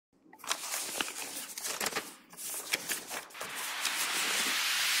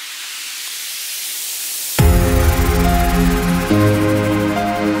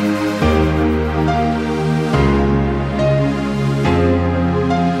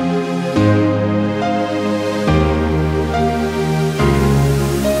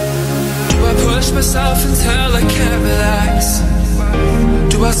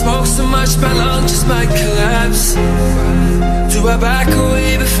much my lungs just might collapse? Do I back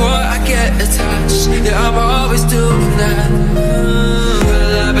away before I get attached? Yeah, I'm always doing that.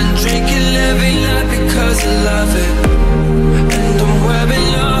 Well, I've been drinking every night because I love it, and I'm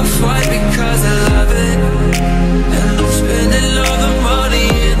wearing off-white because I love it, and I'm spending all the money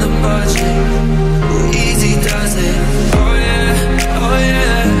in the budget. Easy does it. Oh yeah, oh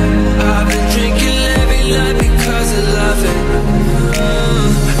yeah. I've been drinking every night because I love it,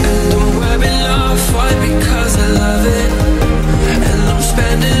 and I'm wearing off-white because I love it, and I'm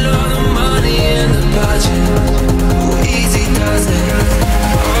spending all the money in the budget. Easy does it.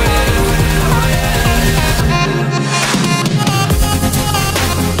 Oh yeah, oh yeah.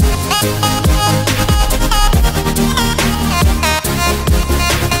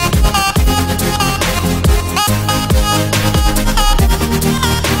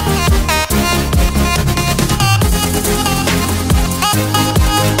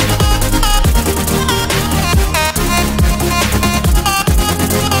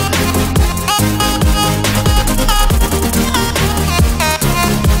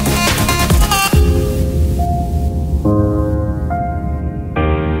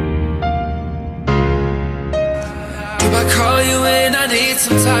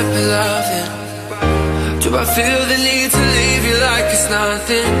 Some type of loving. Do I feel the need to leave you like it's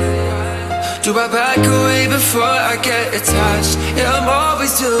nothing? Do I back away before I get attached? Yeah, I'm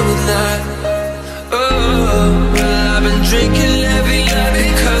always doing that. Oh, well, I've been drinking every night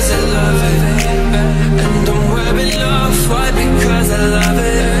because